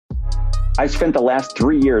I spent the last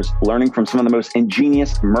 3 years learning from some of the most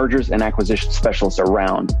ingenious mergers and acquisition specialists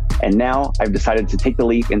around. And now I've decided to take the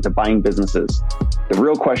leap into buying businesses. The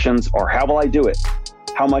real questions are, how will I do it?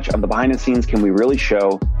 How much of the behind the scenes can we really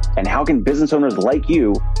show? And how can business owners like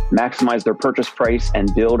you maximize their purchase price and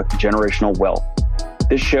build generational wealth?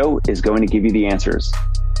 This show is going to give you the answers.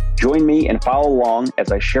 Join me and follow along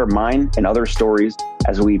as I share mine and other stories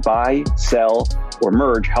as we buy, sell, or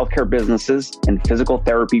merge healthcare businesses and physical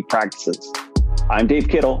therapy practices. I'm Dave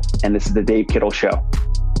Kittle, and this is The Dave Kittle Show.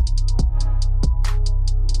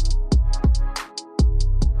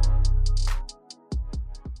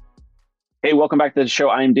 Hey, welcome back to the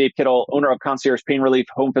show. I'm Dave Kittle, owner of Concierge Pain Relief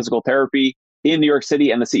Home Physical Therapy in New York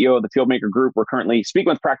City and the CEO of the Fieldmaker Group. We're currently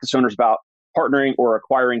speaking with practice owners about partnering or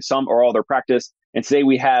acquiring some or all their practice. And today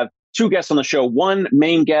we have two guests on the show. One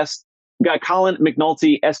main guest, we got Colin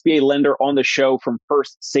McNulty, SBA lender on the show from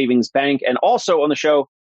First Savings Bank. And also on the show,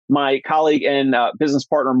 my colleague and business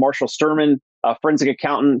partner, Marshall Sturman, a forensic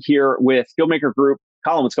accountant here with Fieldmaker Group.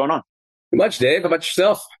 Colin, what's going on? Not much, Dave. How about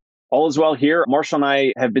yourself? All is well here. Marshall and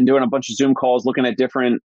I have been doing a bunch of Zoom calls looking at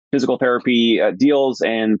different physical therapy deals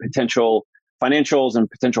and potential financials and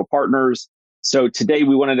potential partners. So today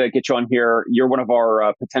we wanted to get you on here. You're one of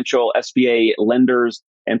our potential SBA lenders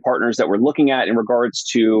and partners that we're looking at in regards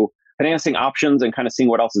to financing options and kind of seeing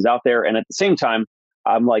what else is out there. And at the same time,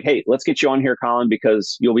 I'm like, hey, let's get you on here, Colin,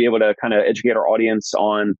 because you'll be able to kind of educate our audience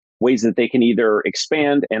on ways that they can either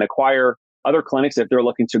expand and acquire other clinics if they're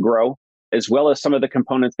looking to grow, as well as some of the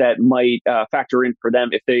components that might factor in for them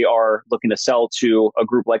if they are looking to sell to a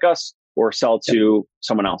group like us or sell to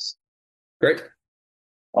someone else. Great.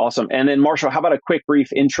 Awesome. And then Marshall, how about a quick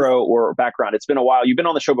brief intro or background? It's been a while. You've been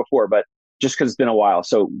on the show before, but just because it's been a while.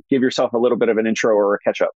 So give yourself a little bit of an intro or a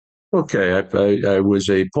catch up. Okay. I was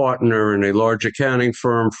a partner in a large accounting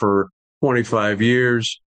firm for 25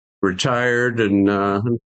 years, retired, and now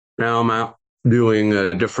I'm out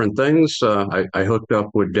doing different things. I hooked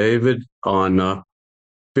up with David on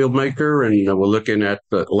Fieldmaker, and we're looking at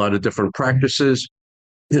a lot of different practices.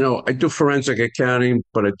 You know, I do forensic accounting,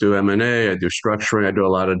 but I do M&A, I do structuring, I do a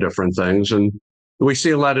lot of different things. And we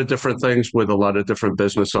see a lot of different things with a lot of different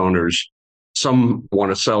business owners. Some want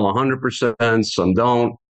to sell 100%, some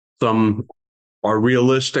don't. Some are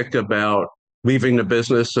realistic about leaving the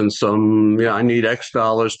business, and some, I need X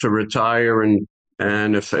dollars to retire. And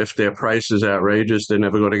if their price is outrageous, they're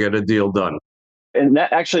never going to get a deal done. And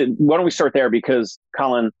that actually, why don't we start there? Because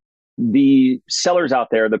Colin, the sellers out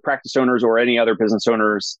there, the practice owners or any other business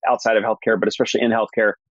owners outside of healthcare, but especially in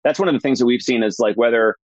healthcare, that's one of the things that we've seen is like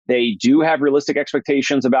whether they do have realistic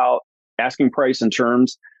expectations about asking price and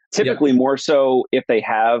terms, typically more so if they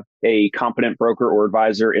have a competent broker or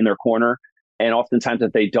advisor in their corner. And oftentimes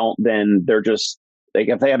if they don't, then they're just like,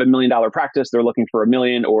 if they have $1 million practice, they're looking for $1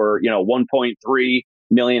 million or, 1.3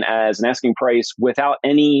 million as an asking price without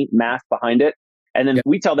any math behind it. And then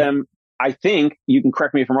we tell them, I think you can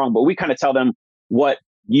correct me if I'm wrong, but we kind of tell them what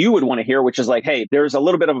you would want to hear, which is like, hey, there's a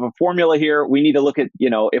little bit of a formula here. We need to look at,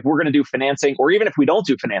 if we're going to do financing, or even if we don't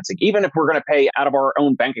do financing, even if we're going to pay out of our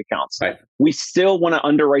own bank accounts, right, we still want to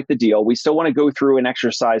underwrite the deal. We still want to go through an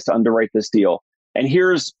exercise to underwrite this deal. And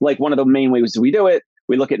here's like one of the main ways we do it.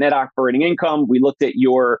 We look at net operating income. We look at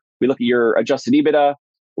your adjusted EBITDA.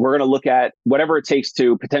 We're going to look at whatever it takes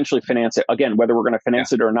to potentially finance it. Again, whether we're going to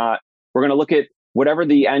finance it or not, we're going to look at whatever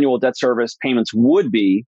the annual debt service payments would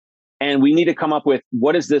be. And we need to come up with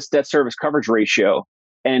what is this debt service coverage ratio?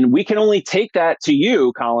 And we can only take that to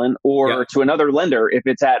you, Colin, or to another lender if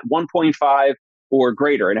it's at 1.5 or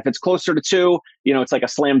greater. And if it's closer to 2, it's like a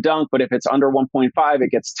slam dunk. But if it's under 1.5, it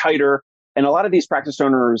gets tighter. And a lot of these practice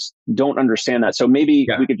owners don't understand that. So maybe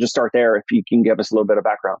we could just start there if you can give us a little bit of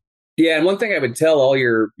background. Yeah. And one thing I would tell all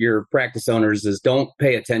your practice owners is don't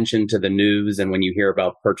pay attention to the news. And when you hear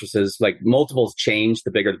about purchases, like multiples change the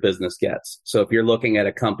bigger the business gets. So if you're looking at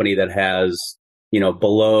a company that has,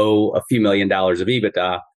 below a few $1 million of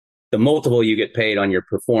EBITDA, the multiple you get paid on your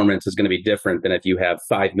performance is going to be different than if you have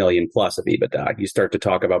 5 million plus of EBITDA. You start to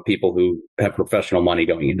talk about people who have professional money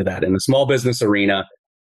going into that. In the small business arena,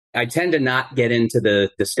 I tend to not get into the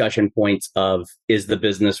discussion points of, is the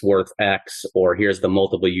business worth X, or here's the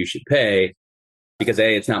multiple you should pay, because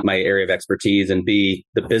A, it's not my area of expertise, and B,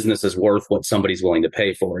 the business is worth what somebody's willing to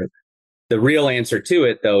pay for it. The real answer to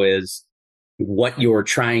it, though, is what you're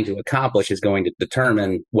trying to accomplish is going to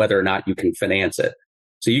determine whether or not you can finance it.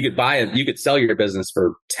 So you could sell your business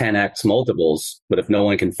for 10x multiples, but if no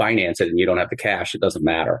one can finance it and you don't have the cash, it doesn't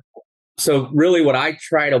matter. So really what I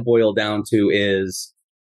try to boil down to is,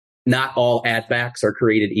 not all add backs are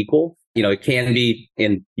created equal. It can be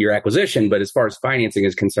in your acquisition, but as far as financing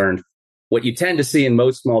is concerned, What you tend to see in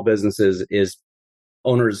most small businesses is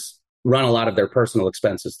owners run a lot of their personal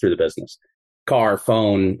expenses through the business. Car,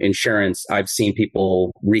 phone, insurance. I've seen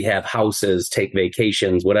people rehab houses, take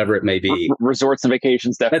vacations, whatever it may be. Resorts and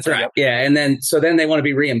vacations, definitely. That's right. Yeah. And then they want to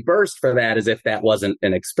be reimbursed for that as if that wasn't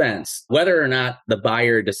an expense. Whether or not the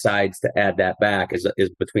buyer decides to add that back is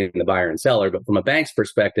between the buyer and seller. But from a bank's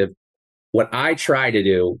perspective, what I try to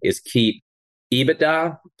do is keep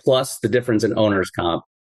EBITDA plus the difference in owner's comp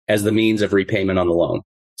as the means of repayment on the loan.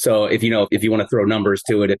 So if you want to throw numbers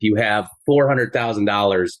to it, if you have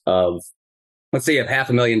 $400,000 of, let's say you have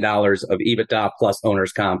 $500,000 of EBITDA plus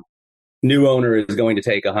owner's comp, new owner is going to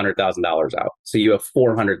take $100,000 out. So you have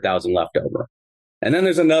 $400,000 left over. And then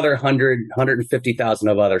there's another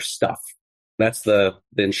 $150,000 of other stuff. That's the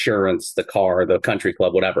insurance, the car, the country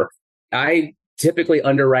club, whatever. I typically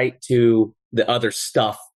underwrite to the other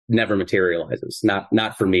stuff never materializes.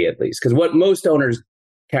 Not for me, at least. Because what most owners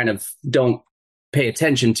kind of don't pay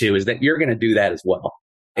attention to is that you're going to do that as well.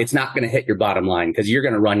 It's not going to hit your bottom line because you're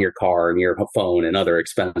going to run your car and your phone and other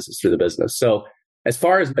expenses through the business. So as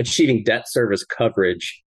far as achieving debt service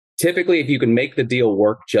coverage, typically if you can make the deal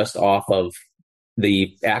work just off of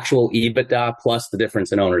the actual EBITDA plus the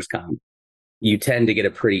difference in owner's comp, you tend to get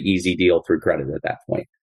a pretty easy deal through credit at that point.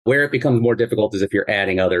 Where it becomes more difficult is if you're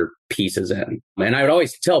adding other pieces in. And I would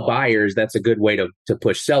always tell buyers that's a good way to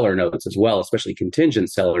push seller notes as well, especially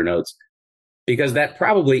contingent seller notes, because that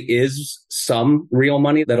probably is some real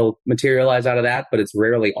money that'll materialize out of that, but it's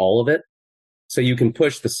rarely all of it. So you can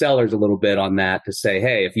push the sellers a little bit on that to say,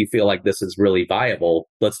 hey, if you feel like this is really viable,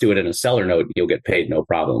 let's do it in a seller note. You'll get paid, no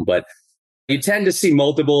problem. But you tend to see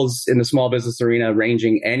multiples in the small business arena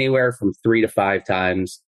ranging anywhere from 3 to 5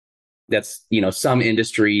 times. That's, some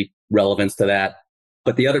industry relevance to that.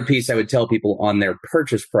 But the other piece I would tell people on their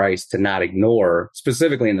purchase price to not ignore,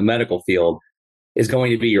 specifically in the medical field, is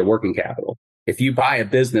going to be your working capital. If you buy a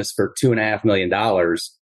business for $2.5 million,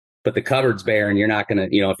 but the cupboard's bare and you're not going to,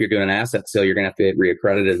 if you're doing an asset sale, you're going to have to get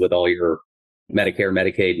reaccredited with all your Medicare,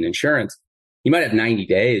 Medicaid, and insurance. You might have 90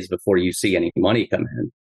 days before you see any money come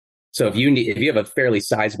in. So if you have a fairly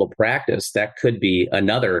sizable practice, that could be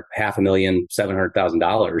another $500,000,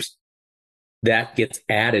 $700,000 that gets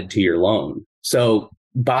added to your loan. So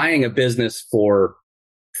buying a business for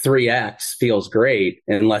 3x feels great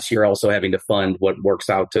unless you're also having to fund what works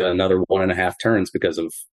out to another 1.5 turns because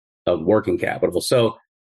of working capital. So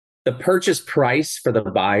the purchase price for the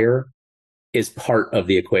buyer is part of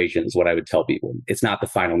the equation, is what I would tell people. It's not the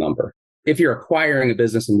final number. If you're acquiring a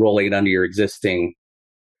business and rolling it under your existing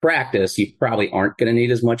practice, you probably aren't going to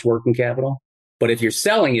need as much working capital. But if you're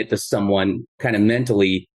selling it to someone, kind of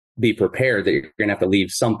mentally be prepared that you're going to have to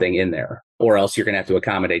leave something in there, or else you're going to have to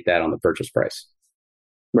accommodate that on the purchase price.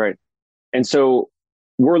 Right. And so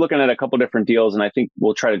we're looking at a couple different deals, and I think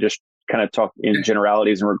we'll try to just kind of talk in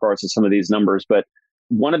generalities in regards to some of these numbers. But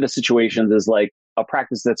one of the situations is like a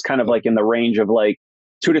practice that's kind of like in the range of like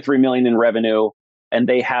 2 to 3 million in revenue, and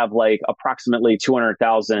they have like approximately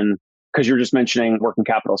 200,000, because you're just mentioning working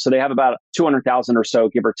capital. So they have about 200,000 or so,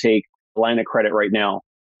 give or take, line of credit right now.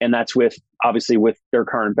 And that's obviously with their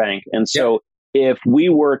current bank. And so if we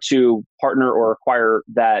were to partner or acquire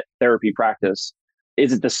that therapy practice,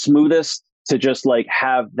 is it the smoothest to just like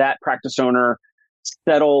have that practice owner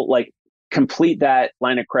settle, like complete that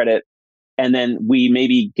line of credit, and then we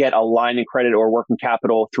maybe get a line of credit or working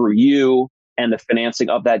capital through you and the financing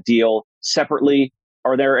of that deal separately?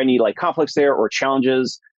 Are there any like conflicts there or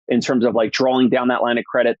challenges in terms of like drawing down that line of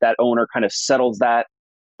credit, that owner kind of settles that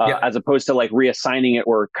as opposed to like reassigning it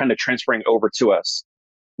or kind of transferring over to us?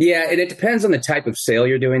 Yeah, and it depends on the type of sale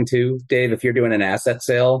you're doing too, Dave. If you're doing an asset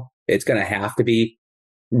sale, it's going to have to be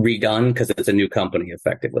redone because it's a new company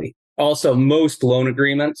effectively. Also, most loan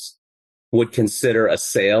agreements would consider a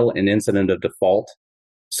sale an incident of default.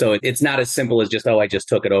 So it's not as simple as just, I just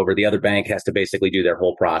took it over. The other bank has to basically do their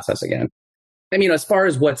whole process again. I mean, as far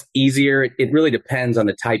as what's easier, it really depends on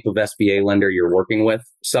the type of SBA lender you're working with.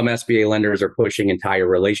 Some SBA lenders are pushing entire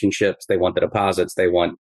relationships. They want the deposits. They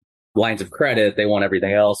want lines of credit. They want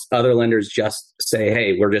everything else. Other lenders just say,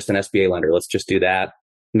 hey, we're just an SBA lender. Let's just do that.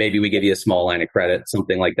 Maybe we give you a small line of credit,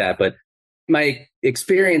 something like that. But my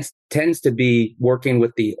experience tends to be working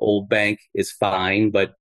with the old bank is fine,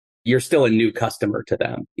 but you're still a new customer to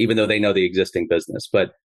them, even though they know the existing business.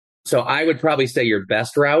 But so I would probably say your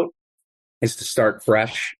best route is to start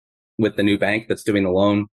fresh with the new bank that's doing the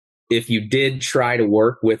loan. If you did try to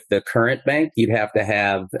work with the current bank, you'd have to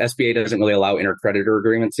have, SBA doesn't really allow intercreditor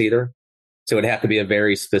agreements either. So it'd have to be a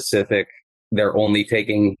very specific, they're only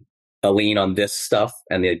taking a lien on this stuff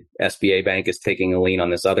and the SBA bank is taking a lien on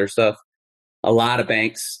this other stuff. A lot of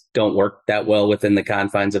banks don't work that well within the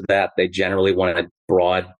confines of that. They generally want a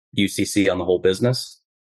broad UCC on the whole business.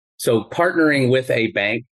 So partnering with a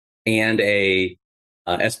bank and a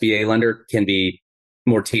SBA lender can be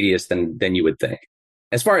more tedious than you would think.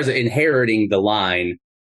 As far as inheriting the line,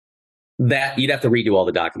 that you'd have to redo all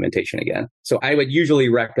the documentation again. So I would usually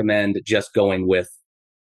recommend just going with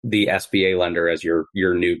the SBA lender as your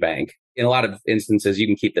new bank. In a lot of instances, you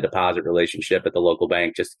can keep the deposit relationship at the local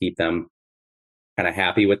bank just to keep them kind of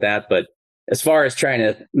happy with that. But as far as trying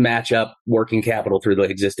to match up working capital through the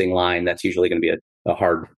existing line, that's usually going to be a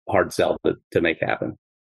hard sell to make happen.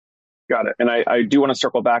 Got it. And I do want to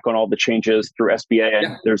circle back on all the changes through SBA.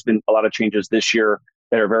 And there's been a lot of changes this year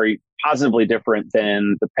that are very positively different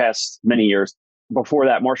than the past many years. Before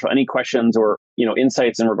that, Marshall, any questions or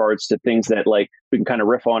insights in regards to things that we can kind of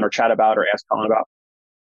riff on or chat about or ask Colin about?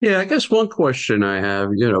 Yeah, I guess one question I have,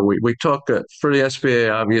 we talk for the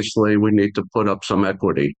SBA, obviously, we need to put up some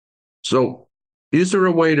equity. So is there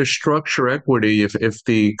a way to structure equity if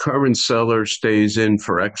the current seller stays in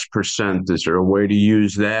for X percent? Is there a way to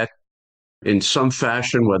use that in some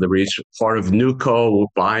fashion, whether he's part of new co,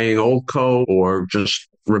 buying old co, or just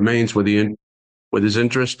remains with his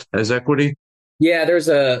interest as equity? Yeah,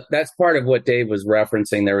 that's part of what Dave was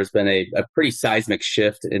referencing. There has been a pretty seismic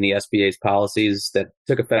shift in the SBA's policies that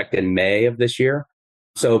took effect in May of this year.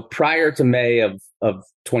 So prior to May of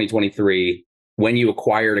 2023, when you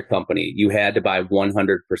acquired a company, you had to buy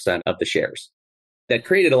 100% of the shares. That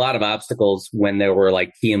created a lot of obstacles when there were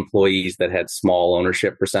key employees that had small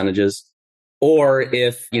ownership percentages. Or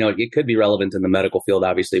if, it could be relevant in the medical field,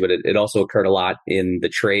 obviously, but it also occurred a lot in the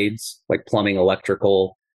trades, like plumbing,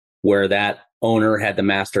 electrical, where that owner had the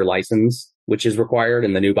master license, which is required,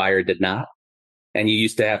 and the new buyer did not. And you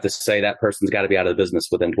used to have to say that person's got to be out of the business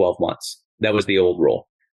within 12 months. That was the old rule.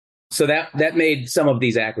 So that made some of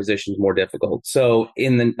these acquisitions more difficult. So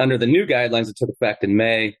under the new guidelines that took effect in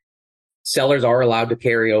May, sellers are allowed to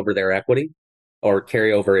carry over their equity or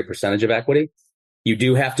carry over a percentage of equity. You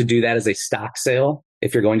do have to do that as a stock sale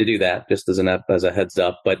if you're going to do that, just as a heads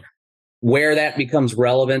up. But where that becomes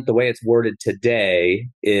relevant, the way it's worded today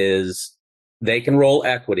is they can roll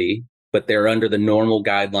equity, but they're under the normal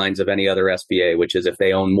guidelines of any other SBA, which is if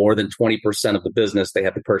they own more than 20% of the business, they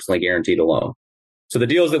have to personally guarantee the loan. So the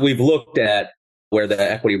deals that we've looked at where the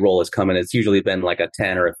equity roll has come in, it's usually been like a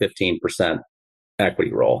 10 or a 15%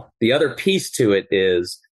 equity roll. The other piece to it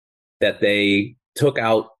is that they took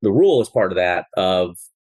out the rule as part of that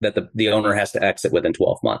that the owner has to exit within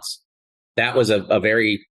 12 months. That was a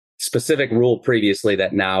very specific rule previously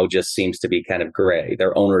that now just seems to be kind of gray.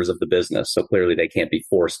 They're owners of the business, so clearly they can't be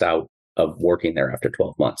forced out of working there after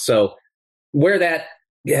 12 months. So where that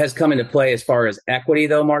has come into play as far as equity,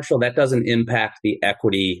 though, Marshall, that doesn't impact the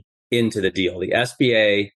equity into the deal. The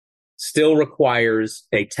SBA still requires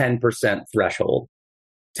a 10% threshold.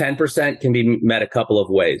 10% can be met a couple of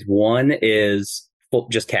ways. One is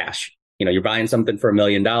just cash. You're buying something for $1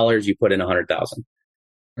 million, you put in $100,000.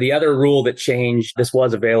 The other rule that changed, this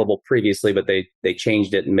was available previously, but they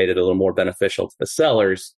changed it and made it a little more beneficial to the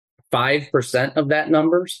sellers. 5% of that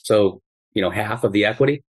number, so half of the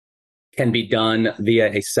equity, can be done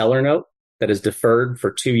via a seller note that is deferred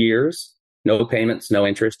for 2 years. No payments, no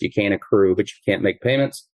interest. You can't accrue, but you can't make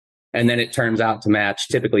payments. And then it turns out to match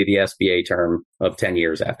typically the SBA term of 10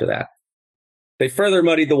 years after that. They further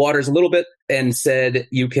muddied the waters a little bit and said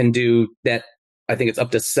you can do that. I think it's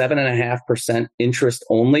up to 7.5% interest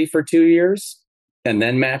only for 2 years and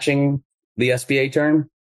then matching the SBA term.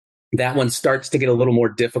 That one starts to get a little more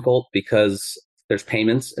difficult because there's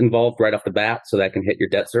payments involved right off the bat. So that can hit your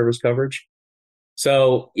debt service coverage.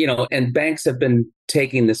 So, and banks have been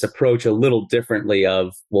taking this approach a little differently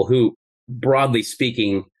of, who, broadly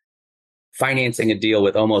speaking, financing a deal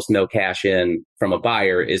with almost no cash in from a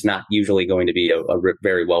buyer is not usually going to be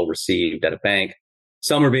very well received at a bank.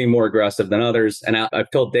 Some are being more aggressive than others. And I've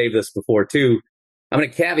told Dave this before too. I'm going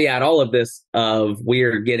to caveat all of this of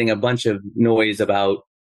we're getting a bunch of noise about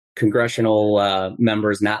congressional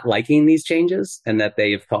members not liking these changes and that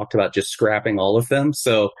they've talked about just scrapping all of them.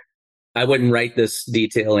 So I wouldn't write this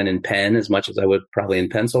detail in pen as much as I would probably in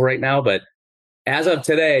pencil right now. But as of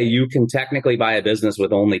today, you can technically buy a business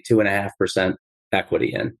with only 2.5%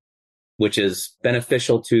 equity in, which is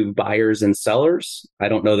beneficial to buyers and sellers. I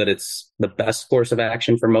don't know that it's the best course of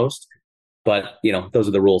action for most, but those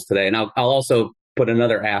are the rules today. And I'll also put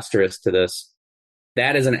another asterisk to this.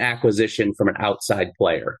 That is an acquisition from an outside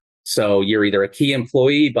player. So you're either a key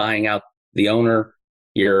employee buying out the owner,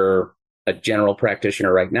 you're a general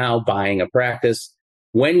practitioner right now buying a practice.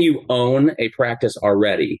 When you own a practice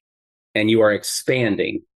already and you are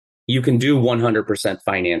expanding, you can do 100%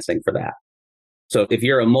 financing for that. So if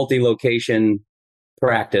you're a multi-location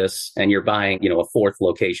practice and you're buying, a fourth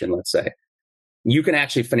location, let's say, you can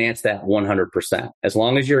actually finance that 100% as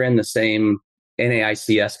long as you're in the same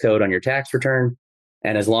NAICS code on your tax return.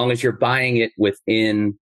 And as long as you're buying it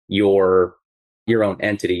within your own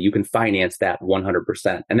entity, you can finance that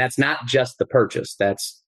 100%. And that's not just the purchase.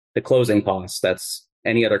 That's the closing costs. That's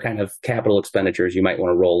any other kind of capital expenditures you might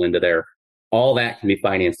want to roll into there. All that can be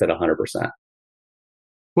financed at 100%.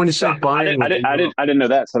 When you say buying, I didn't know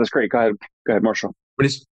that. So that's great. Go ahead, Marshall.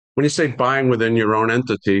 When you say buying within your own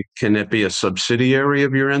entity, can it be a subsidiary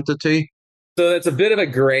of your entity? So that's a bit of a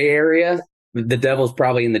gray area. The devil's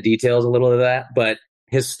probably in the details a little of that. But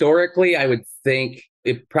historically, I would think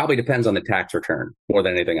it probably depends on the tax return more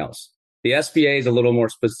than anything else. The SBA is a little more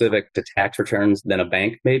specific to tax returns than a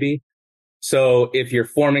bank, maybe. So if you're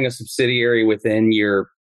forming a subsidiary within your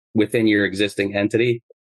existing entity,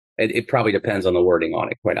 it probably depends on the wording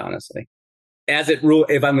on it, quite honestly.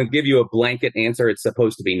 If I'm going to give you a blanket answer, it's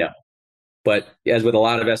supposed to be no. But as with a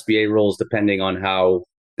lot of SBA rules, depending on how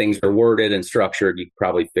things are worded and structured, you can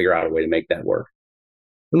probably figure out a way to make that work.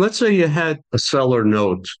 And let's say you had a seller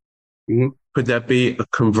note. Mm-hmm. Could that be a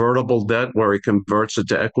convertible debt where he converts it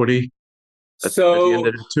to equity at the end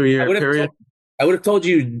of the 2-year period? I would have told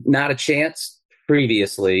you not a chance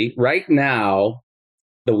previously. Right now,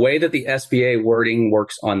 the way that the SBA wording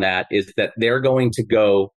works on that is that they're going to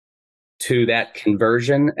go to that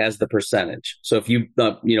conversion as the percentage. So if you,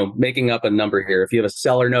 making up a number here, if you have a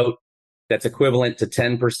seller note that's equivalent to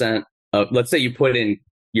 10% of, let's say you put in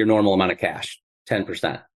your normal amount of cash,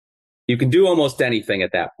 10%. You can do almost anything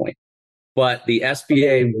at that point. But the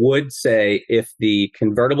SBA would say if the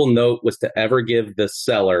convertible note was to ever give the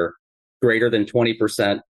seller greater than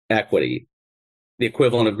 20% equity, the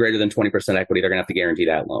equivalent of greater than 20% equity, they're going to have to guarantee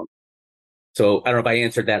that loan. So I don't know if I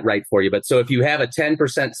answered that right for you, but so if you have a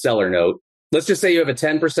 10% seller note, let's just say you have a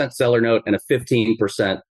 10% seller note and a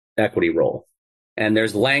 15% equity roll. And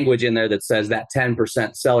there's language in there that says that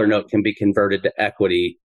 10% seller note can be converted to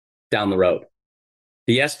equity down the road.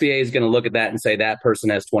 The SBA is going to look at that and say that person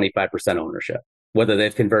has 25% ownership, whether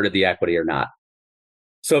they've converted the equity or not.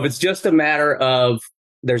 So if it's just a matter of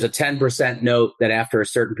there's a 10% note that after a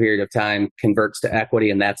certain period of time converts to equity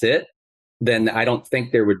and that's it, then I don't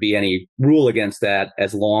think there would be any rule against that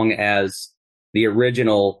as long as the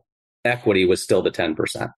original equity was still the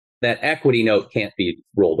 10%. That equity note can't be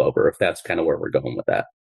rolled over if that's kind of where we're going with that.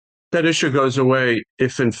 That issue goes away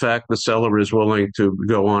if, in fact, the seller is willing to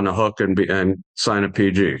go on a hook and sign a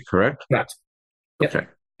PG, correct? Correct. Yep. Okay.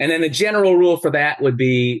 And then the general rule for that would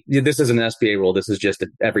be, this isn't an SBA rule. This is just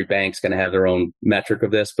every bank's going to have their own metric of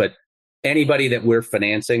this. But anybody that we're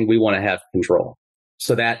financing, we want to have control.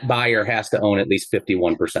 So that buyer has to own at least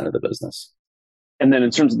 51% of the business. And then in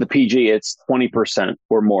terms of the PG, it's 20%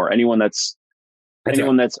 or more. Anyone that's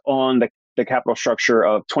on the capital structure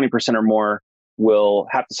of 20% or more will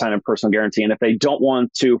have to sign a personal guarantee. And if they don't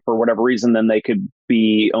want to, for whatever reason, then they could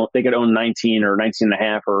own 19 or 19 and a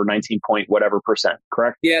half or 19 point whatever percent,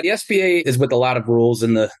 correct? Yeah, the SBA is with a lot of rules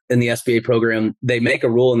in the SBA program. They make a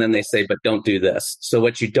rule and then they say, but don't do this. So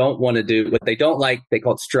what you don't want to do, what they don't like, they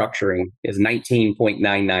call it structuring, is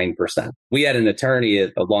 19.99%. We had an attorney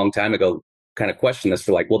a long time ago kind of question this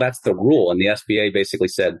for well, that's the rule. And the SBA basically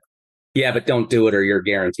said, yeah, but don't do it or your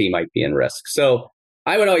guarantee might be in risk. So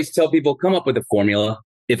I would always tell people, come up with a formula.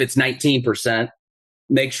 If it's 19%,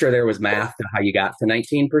 make sure there was math to how you got to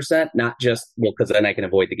 19%, not just, because then I can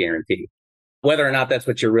avoid the guarantee. Whether or not that's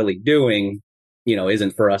what you're really doing,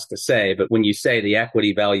 isn't for us to say. But when you say the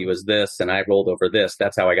equity value is this and I rolled over this,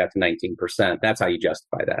 that's how I got to 19%. That's how you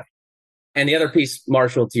justify that. And the other piece,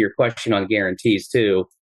 Marshall, to your question on guarantees too,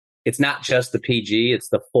 it's not just the PG, it's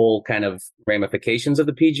the full kind of ramifications of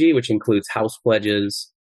the PG, which includes house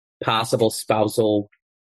pledges, possible spousal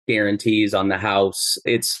guarantees on the house.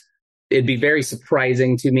 It'd be very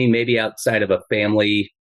surprising to me, maybe outside of a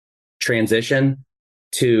family transition,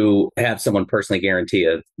 to have someone personally guarantee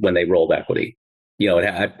it when they rolled equity.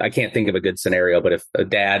 I can't think of a good scenario, but if a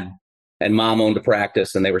dad and mom owned a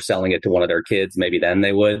practice and they were selling it to one of their kids, maybe then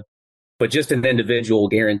they would. But just an individual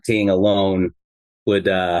guaranteeing a loan would,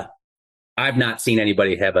 I've not seen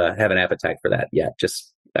anybody have an appetite for that yet.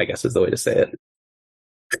 Just, I guess is the way to say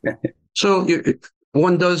it. So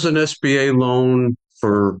one does an SBA loan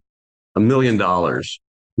for $1 million.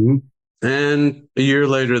 Mm-hmm. And a year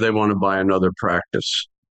later, they want to buy another practice.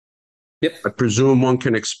 Yep. I presume one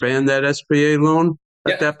can expand that SBA loan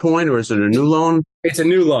at that point, or is it a new loan? It's a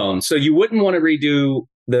new loan. So you wouldn't want to redo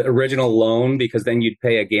the original loan because then you'd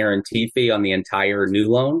pay a guarantee fee on the entire new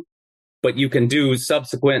loan. but you can do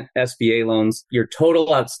subsequent SBA loans. Your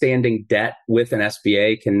total outstanding debt with an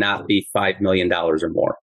SBA cannot be $5 million or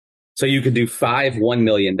more. So you could do 5 $1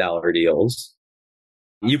 million deals.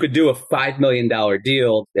 You could do a $5 million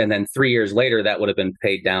deal, and then 3 years later, that would have been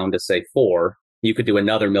paid down to say 4. You could do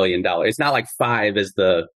another $1 million. It's not like 5 is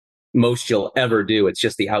the most you'll ever do. It's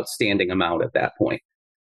just the outstanding amount at that point.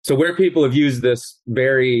 So where people have used this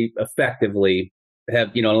very effectively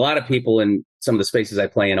have, a lot of people in some of the spaces I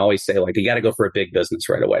play in always say, like, you got to go for a big business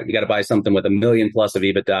right away. You got to buy something with $1 million plus of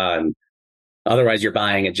EBITDA, and otherwise you're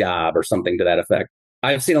buying a job or something to that effect.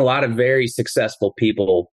 I've seen a lot of very successful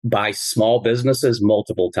people buy small businesses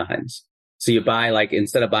multiple times. So you buy, like,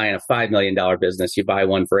 instead of buying a $5 million business, you buy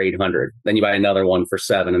one for 800, then you buy another one for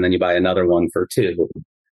 7, and then you buy another one for 2.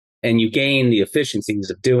 And you gain the efficiencies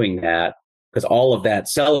of doing that, because all of that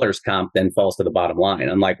seller's comp then falls to the bottom line.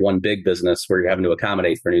 Unlike one big business where you're having to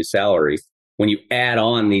accommodate for new salary, when you add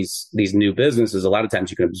on these new businesses, a lot of times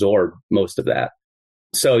you can absorb most of that.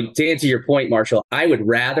 So to answer your point, Marshall, I would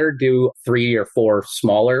rather do 3 or 4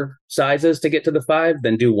 smaller sizes to get to the 5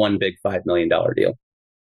 than do one big $5 million deal.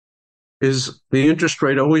 Is the interest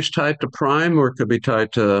rate always tied to prime, or it could be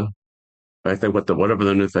tied to, I think, whatever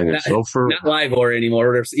the new thing is, SOFR? Not LIBOR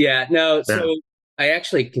anymore. Yeah, no. Yeah. So I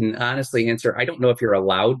actually can honestly answer, I don't know if you're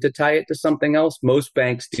allowed to tie it to something else. Most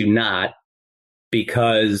banks do not,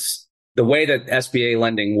 because the way that SBA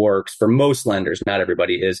lending works for most lenders, not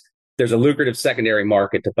everybody, is there's a lucrative secondary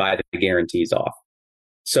market to buy the guarantees off.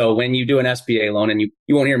 So when you do an SBA loan, and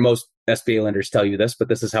you won't hear most SBA lenders tell you this, but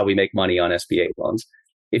this is how we make money on SBA loans.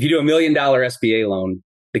 If you do $1 million SBA loan,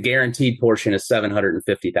 the guaranteed portion is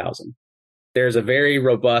 $750,000. There's a very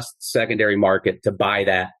robust secondary market to buy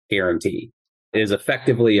that guarantee. It is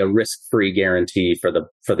effectively a risk-free guarantee for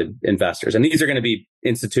the investors. And these are going to be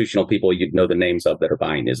institutional people you know the names of that are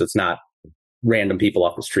buying these. It's not random people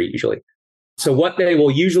off the street usually. So what they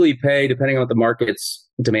will usually pay, depending on what the market's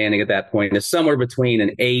demanding at that point, is somewhere between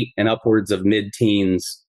an 8 and upwards of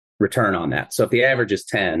mid-teens return on that. So if the average is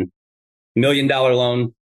 10, $1 million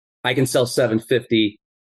loan, I can sell $750.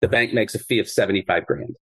 The bank makes a fee of $75,000.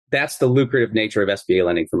 That's the lucrative nature of SBA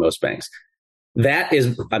lending for most banks. That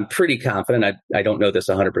is, I'm pretty confident, I don't know this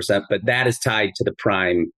 100%, but that is tied to the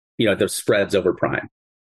prime, the spreads over prime.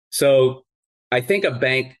 So I think a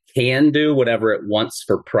bank can do whatever it wants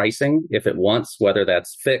for pricing, if it wants, whether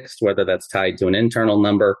that's fixed, whether that's tied to an internal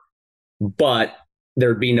number, but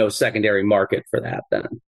there'd be no secondary market for that then.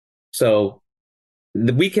 So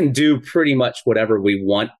we can do pretty much whatever we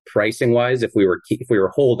want pricing wise if we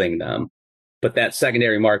were holding them, but that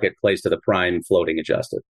secondary market plays to the prime floating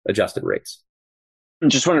adjusted rates.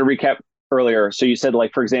 Just wanted to recap earlier. So you said,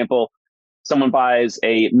 like, for example, someone buys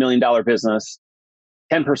a $1 million business,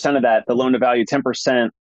 10% of that, the loan to value, 10%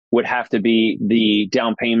 would have to be the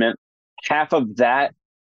down payment. Half of that,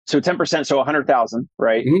 so 10%, so 100,000,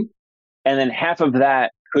 right? Mm-hmm. And then half of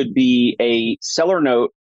that could be a seller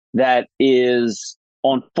note that is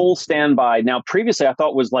on full standby. Now, previously, I thought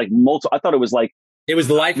it was like it was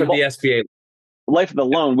the life of the SBA, life of the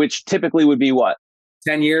loan, which typically would be what?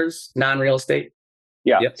 10 years, non-real estate.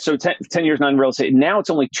 Yeah. Yep. So 10 years non-real estate. Now it's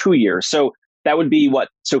only 2 years. So that would be what?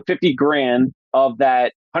 So $50,000 of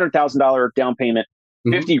that $100,000 down payment,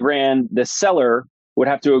 $50,000, the seller would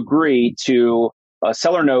have to agree to a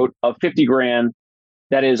seller note of $50,000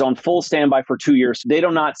 that is on full standby for 2 years. They do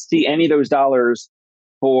not see any of those dollars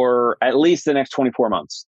for at least the next 24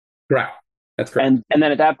 months. Correct. That's correct. And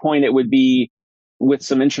then at that point, it would be with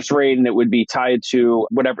some interest rate, and it would be tied to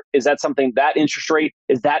whatever. Is that something, that interest rate,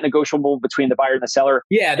 is that negotiable between the buyer and the seller?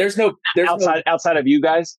 Yeah, there's outside of you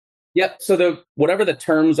guys. Yep. So whatever the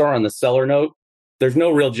terms are on the seller note, there's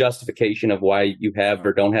no real justification of why you have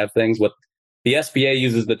or don't have things. What the SBA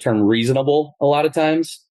uses the term reasonable a lot of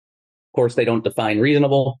times. Of course, they don't define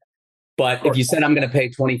reasonable. But if you said I'm going to pay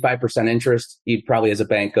 25% interest, you'd probably as a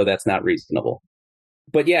bank go, that's not reasonable.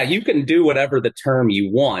 But yeah, you can do whatever the term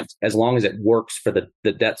you want as long as it works for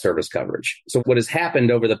the debt service coverage. So what has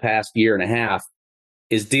happened over the past year and a half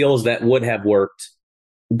is deals that would have worked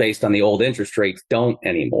based on the old interest rates don't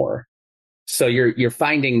anymore. So you're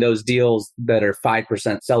finding those deals that are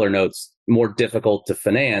 5% seller notes more difficult to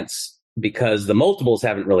finance because the multiples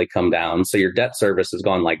haven't really come down. So your debt service has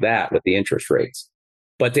gone like that with the interest rates.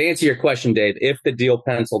 But to answer your question, Dave, if the deal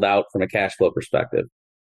penciled out from a cash flow perspective,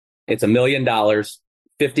 it's $1 million,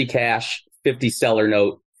 50 cash, 50 seller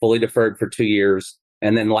note, fully deferred for 2 years,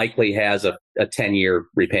 and then likely has a 10-year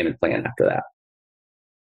repayment plan after that.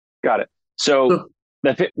 Got it. So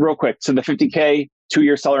real quick, so the $50K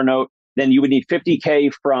 2-year seller note, then you would need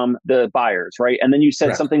 $50K from the buyers, right? And then you said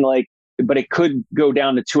Correct. Something like, but it could go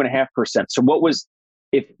down to 2.5%. So what was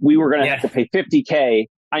if we were going to Yeah. have to pay 50K,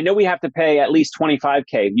 I know we have to pay at least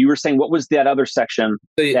 25K. You were saying, what was that other section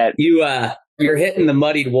So that you're hitting the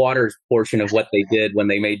muddied waters portion of what they did when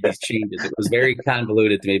they made these changes. It was very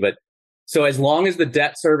convoluted to me, but so as long as the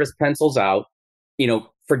debt service pencils out,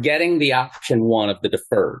 forgetting the option one of the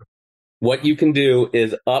deferred, what you can do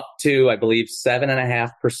is up to, I believe,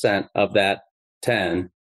 7.5% of that 10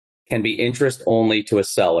 can be interest only to a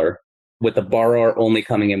seller, with the borrower only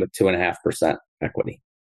coming in with 2.5% equity.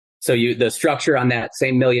 So the structure on that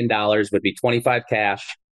same $1 million would be 25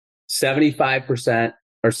 cash, 75%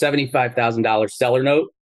 or $75,000 seller note,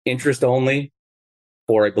 interest only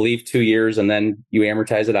for, I believe, 2 years, and then you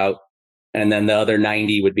amortize it out. And then the other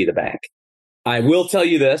 90 would be the bank. I will tell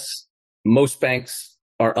you this, most banks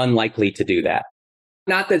are unlikely to do that.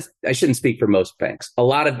 Not that I shouldn't speak for most banks. A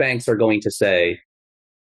lot of banks are going to say,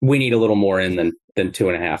 we need a little more in than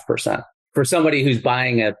 2.5% for somebody who's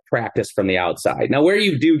buying a practice from the outside. Now, where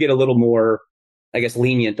you do get a little more, I guess,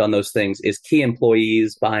 lenient on those things is key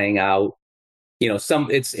employees buying out.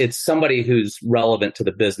 It's somebody who's relevant to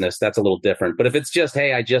the business. That's a little different. But if it's just,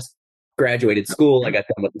 hey, I just graduated school, I got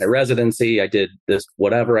done with my residency, I did this,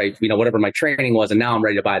 whatever my training was, and now I'm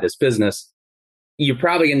ready to buy this business, you're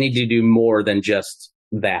probably going to need to do more than just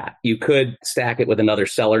that. You could stack it with another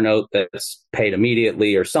seller note that's paid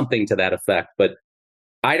immediately or something to that effect. But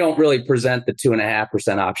I don't really present the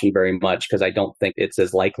 2.5% option very much because I don't think it's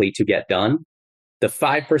as likely to get done. The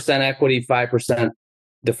 5% equity, 5%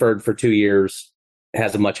 deferred for 2 years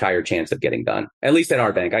has a much higher chance of getting done, at least at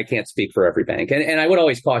our bank. I can't speak for every bank. And I would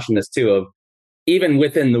always caution this too, of even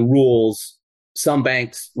within the rules, some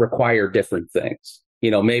banks require different things.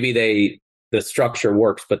 Maybe the structure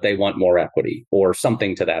works, but they want more equity or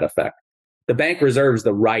something to that effect. The bank reserves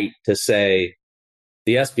the right to say,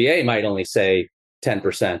 the SBA might only say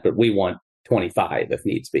 10%, but we want 25 if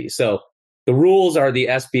needs be. So the rules are the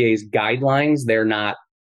SBA's guidelines. They're not,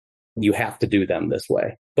 you have to do them this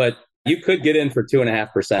way, but you could get in for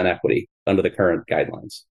 2.5% equity under the current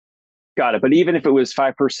guidelines. Got it. But even if it was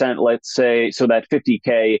 5%, let's say, so that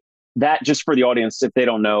 50K, that, just for the audience, if they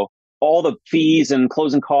don't know, all the fees and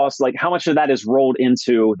closing costs, like how much of that is rolled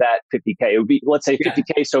into that 50K? It would be, let's say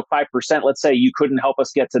 50K, so 5%. Let's say you couldn't help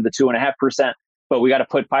us get to the 2.5%, but we got to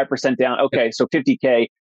put 5% down. Okay, so 50K.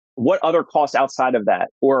 What other costs outside of that,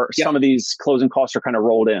 or some of these closing costs are kind of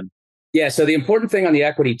rolled in? Yeah. So the important thing on the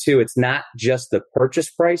equity too, it's not just the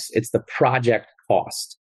purchase price, it's the project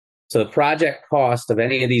cost. So the project cost of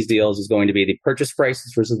any of these deals is going to be the purchase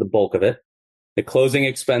prices versus the bulk of it, the closing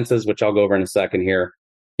expenses, which I'll go over in a second here,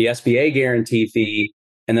 the SBA guarantee fee,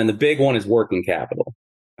 and then the big one is working capital.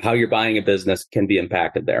 How you're buying a business can be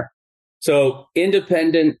impacted there. So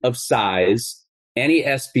independent of size, any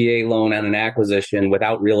SBA loan on an acquisition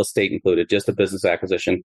without real estate included, just a business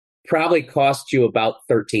acquisition, probably costs you about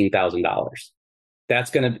 $13,000.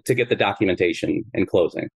 That's going to get the documentation and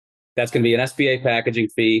closing. That's going to be an SBA packaging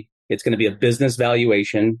fee. It's going to be a business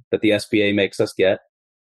valuation that the SBA makes us get.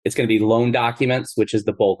 It's going to be loan documents, which is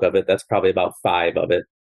the bulk of it. That's probably about 5 of it.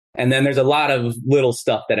 And then there's a lot of little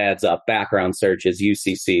stuff that adds up, background searches,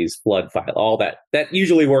 UCCs, flood file, all that. That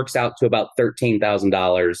usually works out to about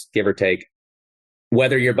 $13,000, give or take.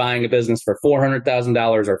 Whether you're buying a business for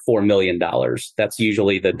 $400,000 or $4 million, that's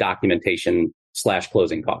usually the documentation /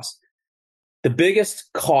 closing costs. The biggest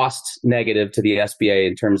cost negative to the SBA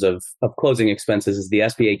in terms of closing expenses is the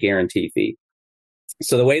SBA guarantee fee.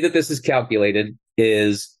 So the way that this is calculated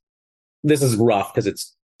is, this is rough because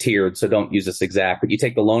it's tiered, so don't use this exact, but you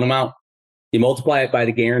take the loan amount, you multiply it by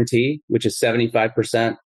the guarantee, which is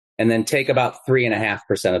 75%, and then take about 3.5%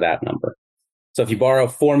 of that number. So if you borrow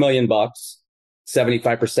 $4 million,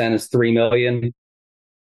 75% is 3 million.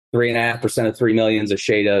 3.5% of 3 million is a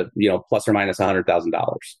shade of, plus or minus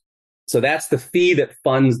 $100,000. So that's the fee that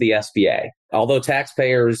funds the SBA. Although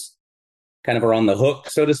taxpayers kind of are on the hook,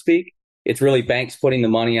 so to speak, it's really banks putting the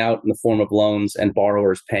money out in the form of loans and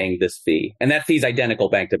borrowers paying this fee. And that fee is identical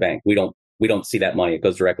bank to bank. We don't see that money. It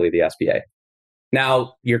goes directly to the SBA.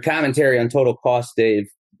 Now, your commentary on total cost, Dave,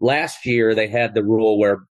 last year they had the rule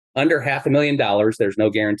where under $500,000, there's no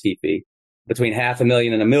guarantee fee. Between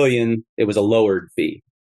 $500,000 and $1 million, it was a lowered fee.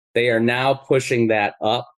 They are now pushing that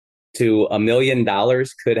up to $1 million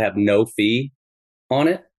could have no fee on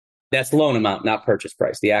it. That's loan amount, not purchase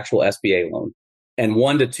price, the actual SBA loan. And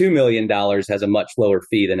 $1 to $2 million has a much lower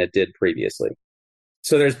fee than it did previously.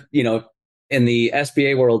 So there's, in the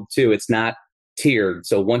SBA world too, it's not tiered.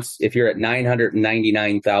 So if you're at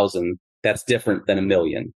 999,000, that's different than $1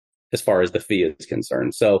 million as far as the fee is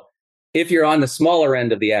concerned. So if you're on the smaller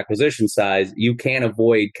end of the acquisition size, you can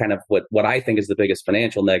avoid kind of what I think is the biggest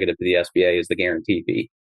financial negative to the SBA is the guarantee fee.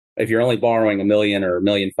 If you're only borrowing $1 million or $1.5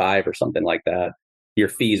 million or something like that, your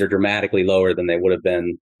fees are dramatically lower than they would have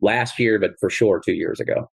been last year, but for sure 2 years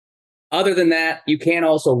ago. Other than that, you can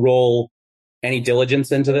also roll any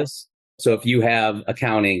diligence into this. So if you have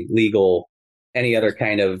accounting, legal, any other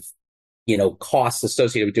kind of, costs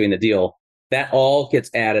associated with doing the deal, that all gets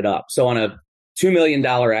added up. So on a $2 million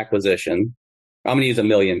acquisition, I'm going to use $1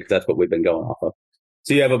 million because that's what we've been going off of.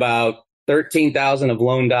 So you have about 13,000 of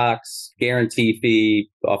loan docs, guarantee fee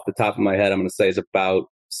off the top of my head, I'm going to say is about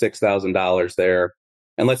 $6,000 there.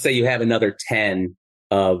 And let's say you have another 10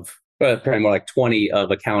 of, probably more like 20 of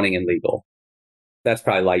accounting and legal. That's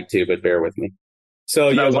probably light too, but bear with me.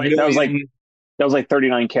 So that was like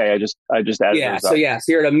 39K. I just added. Yeah. So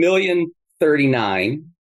you're at $1,039,000.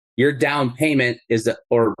 Your down payment is,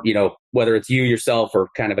 or, whether it's you yourself or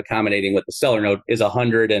kind of accommodating with the seller note, is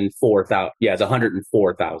 $104,000. Yeah, it's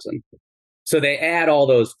 $104,000. So they add all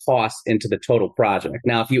those costs into the total project.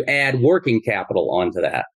 Now, if you add working capital onto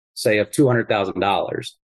that, say of $200,000,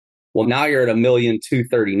 well, now you're at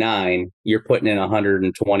 $1,239,000. You're putting in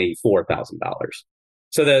 $124,000.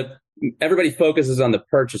 So everybody focuses on the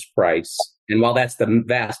purchase price. And while that's the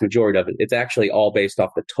vast majority of it, it's actually all based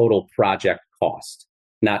off the total project cost,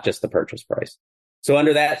 not just the purchase price. So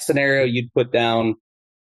under that scenario, you'd put down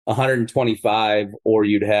 125, or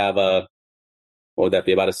you'd have what would that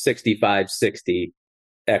be? About a 65-60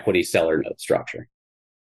 equity seller note structure.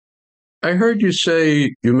 I heard you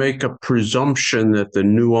say you make a presumption that the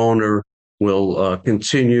new owner will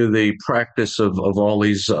continue the practice of all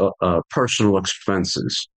these personal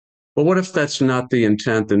expenses. But what if that's not the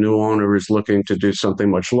intent? The new owner is looking to do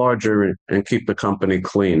something much larger and keep the company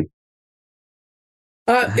clean.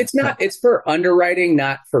 It's not. It's for underwriting,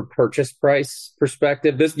 not for purchase price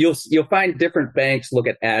perspective. You'll find different banks look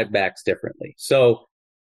at add backs differently. So,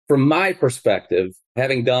 from my perspective,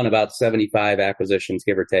 having done about 75 acquisitions,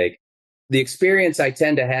 give or take, the experience I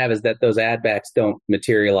tend to have is that those add backs don't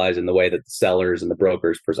materialize in the way that the sellers and the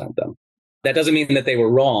brokers present them. That doesn't mean that they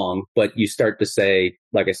were wrong, but you start to say,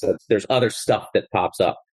 like I said, there's other stuff that pops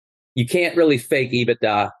up. You can't really fake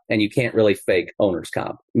EBITDA, and you can't really fake owner's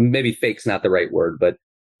comp. Maybe fake's not the right word, but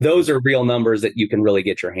those are real numbers that you can really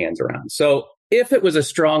get your hands around. So if it was a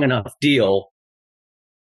strong enough deal,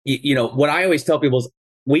 what I always tell people is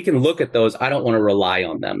we can look at those. I don't want to rely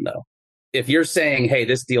on them, though. If you're saying, hey,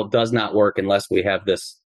 this deal does not work unless we have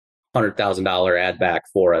this $100,000 add back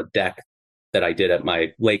for a deck that I did at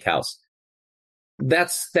my lake house,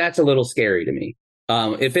 that's a little scary to me.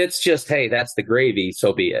 If it's just, hey, that's the gravy,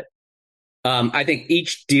 so be it. I think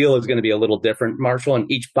each deal is going to be a little different, Marshall,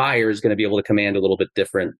 and each buyer is going to be able to command a little bit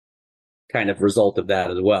different kind of result of that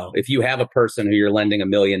as well. If you have a person who you're lending $1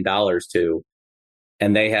 million to,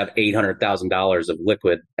 and they have $800,000 of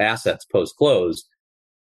liquid assets post-close,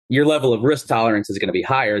 your level of risk tolerance is going to be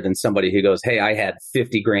higher than somebody who goes, hey, I had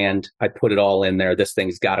 50 grand, I put it all in there, this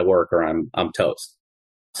thing's got to work or I'm toast.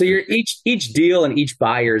 So each deal and each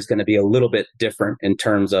buyer is going to be a little bit different in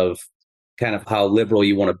terms of kind of how liberal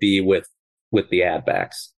you want to be with the add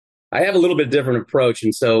backs. I have a little bit different approach.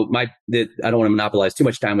 And so I don't want to monopolize too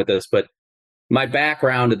much time with this, but my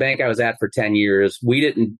background, the bank I was at for 10 years, we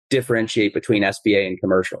didn't differentiate between SBA and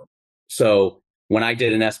commercial. So when I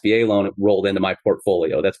did an SBA loan, it rolled into my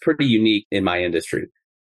portfolio. That's pretty unique in my industry.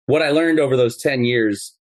 What I learned over those 10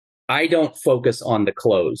 years, I don't focus on the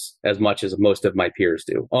close as much as most of my peers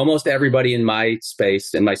do. Almost everybody in my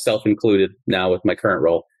space, and myself included now with my current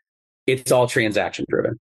role, it's all transaction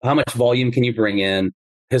driven. How much volume can you bring in?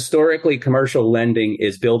 Historically, commercial lending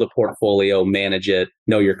is build a portfolio, manage it,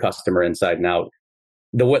 know your customer inside and out.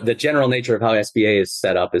 The general nature of how SBA is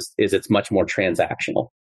set up is it's much more transactional.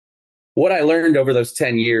 What I learned over those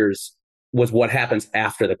 10 years was what happens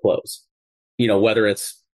after the close. Whether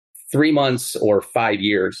it's 3 months or 5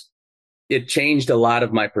 years, it changed a lot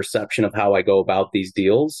of my perception of how I go about these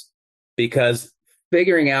deals, because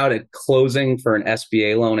figuring out a closing for an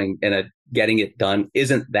SBA loan and getting it done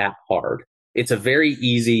isn't that hard. It's a very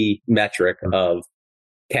easy metric of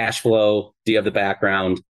cash flow. Do you have the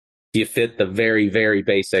background? Do you fit the very, very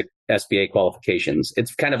basic SBA qualifications?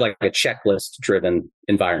 It's kind of like a checklist driven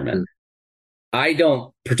environment. I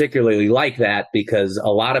don't particularly like that because a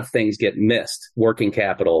lot of things get missed. Working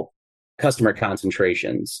capital, customer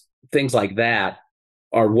concentrations, things like that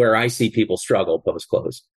are where I see people struggle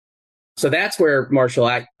post-close. So that's where, Marshall,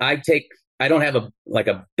 I don't have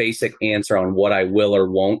a basic answer on what I will or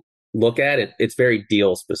won't look at. It's very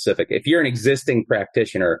deal specific. If you're an existing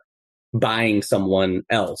practitioner buying someone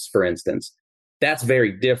else, for instance, that's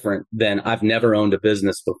very different than I've never owned a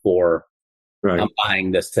business before. Right. I'm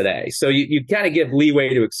buying this today. So you kind of give leeway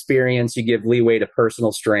to experience, you give leeway to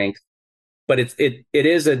personal strength. But it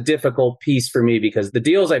is a difficult piece for me because the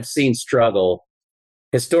deals I've seen struggle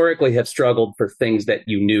historically have struggled for things that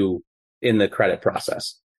you knew in the credit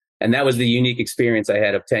process. And that was the unique experience I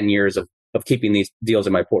had of 10 years of keeping these deals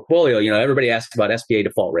in my portfolio. Everybody asks about SBA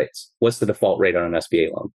default rates. What's the default rate on an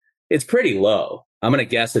SBA loan? It's pretty low. I'm going to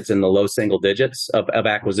guess it's in the low single digits of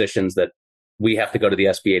acquisitions that we have to go to the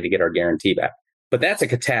SBA to get our guarantee back. But that's a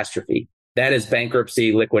catastrophe. That is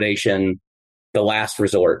bankruptcy, liquidation, the last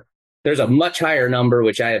resort. There's a much higher number,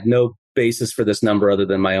 which I have no basis for this number other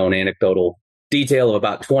than my own anecdotal detail of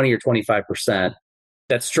about 20 or 25%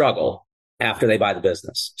 that struggle after they buy the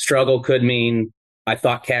business. Struggle could mean I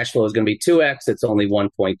thought cash flow is going to be 2x, it's only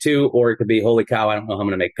 1.2, or it could be, holy cow, I don't know how I'm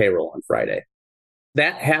going to make payroll on Friday.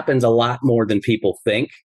 That happens a lot more than people think.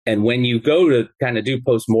 And when you go to kind of do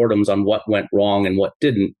postmortems on what went wrong and what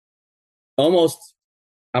didn't, almost,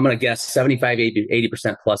 I'm going to guess 75,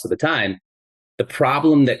 80% plus of the time, the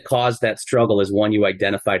problem that caused that struggle is one you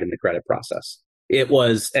identified in the credit process. It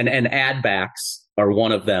was, and add backs are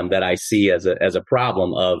one of them that I see as a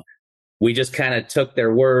problem of, we just kind of took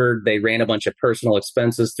their word. They ran a bunch of personal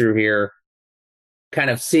expenses through here. Kind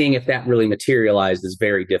of seeing if that really materialized is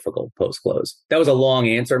very difficult post-close. That was a long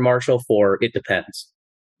answer, Marshall, for it depends.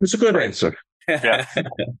 It's a good answer. Yeah.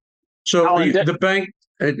 So the bank,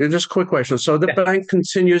 just a quick question. So the bank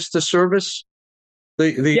continues to service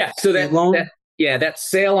the loan? That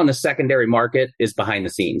sale on the secondary market is behind the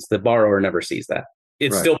scenes. The borrower never sees that.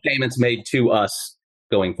 It's still payments made to us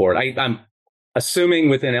going forward. I'm assuming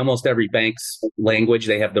within almost every bank's language,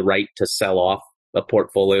 they have the right to sell off a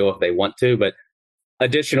portfolio if they want to. But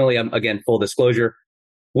additionally, again, full disclosure,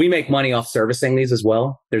 we make money off servicing these as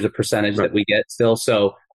well. There's a percentage that we get still.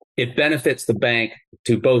 So it benefits the bank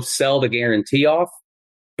to both sell the guarantee off,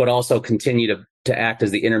 but also continue to act as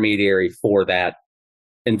the intermediary for that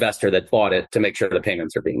investor that bought it to make sure the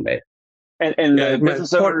payments are being made. And the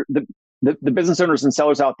business owners and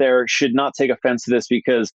sellers out there should not take offense to this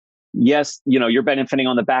because yes, you're benefiting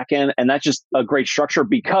on the back end, and that's just a great structure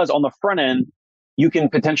because on the front end, you can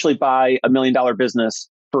potentially buy $1 million business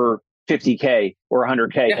for $50K or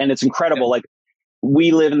 $100K. And it's incredible. Like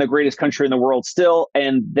we live in the greatest country in the world still.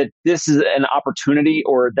 And that this is an opportunity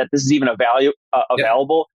or that this is even a value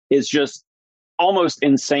available is just almost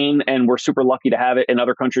insane. And we're super lucky to have it. And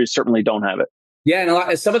other countries certainly don't have it. Yeah.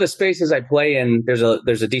 And some of the spaces I play in, there's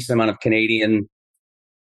a decent amount of Canadian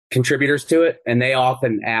contributors to it. And they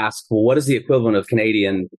often ask, well, what is the equivalent of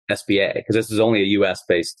Canadian SBA? Because this is only a US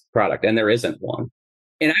based product and there isn't one.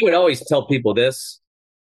 And I would always tell people this,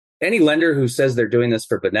 any lender who says they're doing this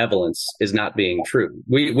for benevolence is not being true.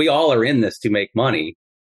 We all are in this to make money.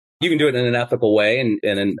 You can do it in an ethical way and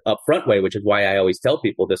an upfront way, which is why I always tell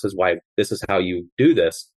people this is how you do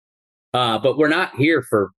this. But we're not here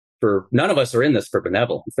for none of us are in this for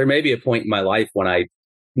benevolence. There may be a point in my life when I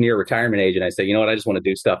near retirement age and I say, you know what, I just want to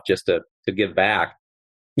do stuff just to give back.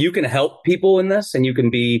 You can help people in this and you can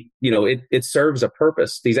be, it serves a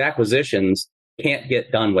purpose. These acquisitions can't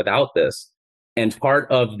get done without this. And part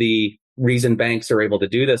of the reason banks are able to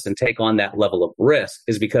do this and take on that level of risk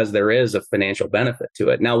is because there is a financial benefit to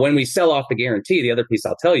it. Now, when we sell off the guarantee, the other piece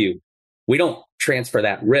I'll tell you, we don't transfer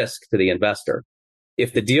that risk to the investor.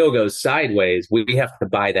 If the deal goes sideways, we have to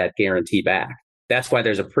buy that guarantee back. That's why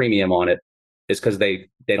there's a premium on it, is because they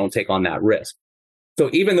don't take on that risk. So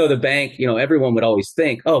even though the bank, everyone would always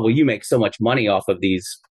think, oh, well, you make so much money off of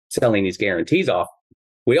selling these guarantees off.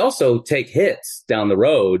 We also take hits down the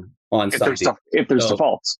road on if there's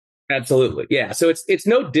defaults. Absolutely. Yeah. So it's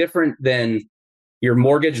no different than your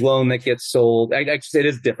mortgage loan that gets sold. It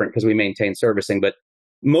is different because we maintain servicing, but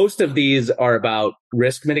most of these are about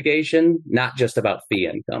risk mitigation, not just about fee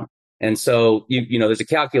income. And so, there's a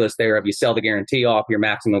calculus there. If you sell the guarantee off, your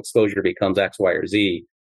maximum exposure becomes X, Y, or Z.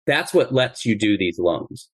 That's what lets you do these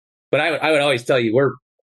loans. But I would always tell you,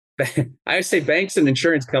 I say banks and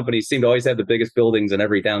insurance companies seem to always have the biggest buildings in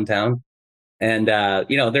every downtown. And,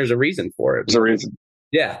 there's a reason for it. There's a reason.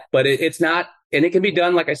 Yeah. But it's not, and it can be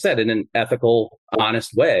done, like I said, in an ethical,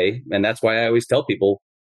 honest way. And that's why I always tell people,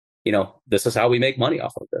 this is how we make money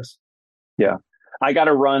off of this. Yeah. I got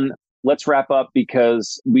to run. Let's wrap up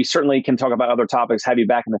because we certainly can talk about other topics, have you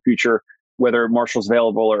back in the future, whether Marshall's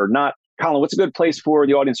available or not. Colin, what's a good place for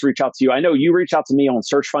the audience to reach out to you? I know you reach out to me on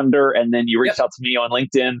Search Funder and then you reach out to me on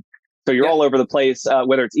LinkedIn. So you're all over the place,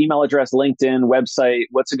 whether it's email address, LinkedIn, website.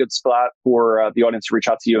 What's a good spot for the audience to reach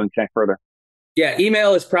out to you and connect further? Yeah,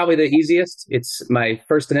 email is probably the easiest. It's my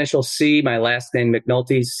first initial C, my last name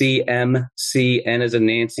McNulty, CMCN as in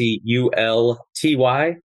Nancy,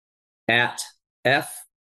 ULTY at F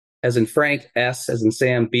as in Frank, S as in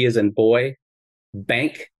Sam, B as in boy,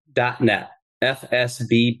 bank.net,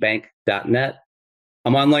 FSBbank.net. conciergepainrelief.net.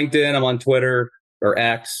 I'm on LinkedIn, I'm on Twitter or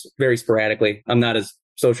X very sporadically. I'm not as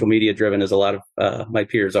social media driven as a lot of my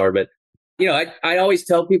peers are, but I always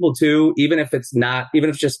tell people too, even if it's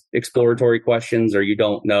just exploratory questions or you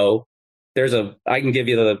don't know, I can give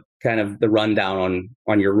you the kind of the rundown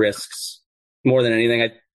on your risks more than anything.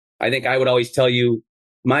 I think I would always tell you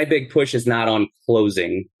my big push is not on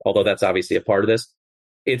closing, although that's obviously a part of this.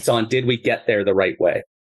 It's on, did we get there the right way?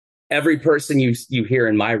 Every person you hear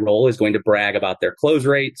in my role is going to brag about their close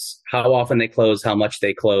rates, how often they close, how much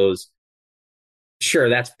they close. Sure,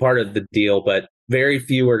 that's part of the deal, but very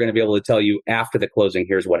few are going to be able to tell you after the closing,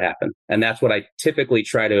 here's what happened. And that's what I typically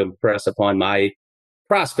try to impress upon my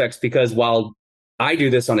prospects, because while I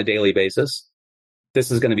do this on a daily basis, this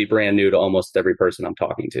is going to be brand new to almost every person I'm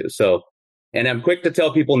talking to. So, and I'm quick to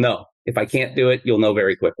tell people no. If I can't do it, you'll know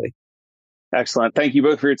very quickly. Excellent. Thank you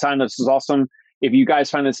both for your time. This is awesome. If you guys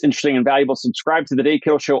find this interesting and valuable, subscribe to the Dave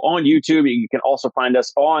Kittle Show on YouTube. You can also find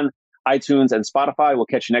us on iTunes and Spotify. We'll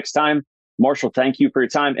catch you next time. Marshall, thank you for your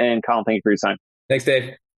time. And Colin, thank you for your time. Thanks,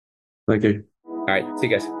 Dave. Thank you. All right. See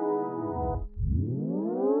you guys.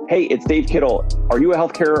 Hey, it's Dave Kittle. Are you a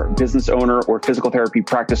healthcare business owner or physical therapy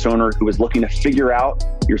practice owner who is looking to figure out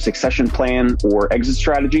your succession plan or exit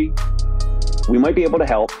strategy? We might be able to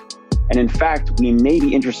help. And in fact, we may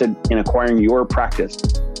be interested in acquiring your practice.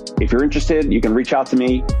 If you're interested, you can reach out to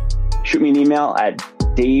me. Shoot me an email at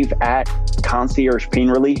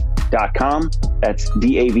dave@conciergepainrelief.com. That's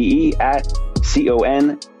DAVE at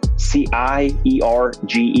CONCIERGE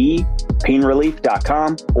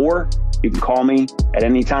painrelief.com. Or you can call me at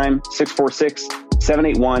any time,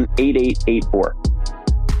 646-781-8884.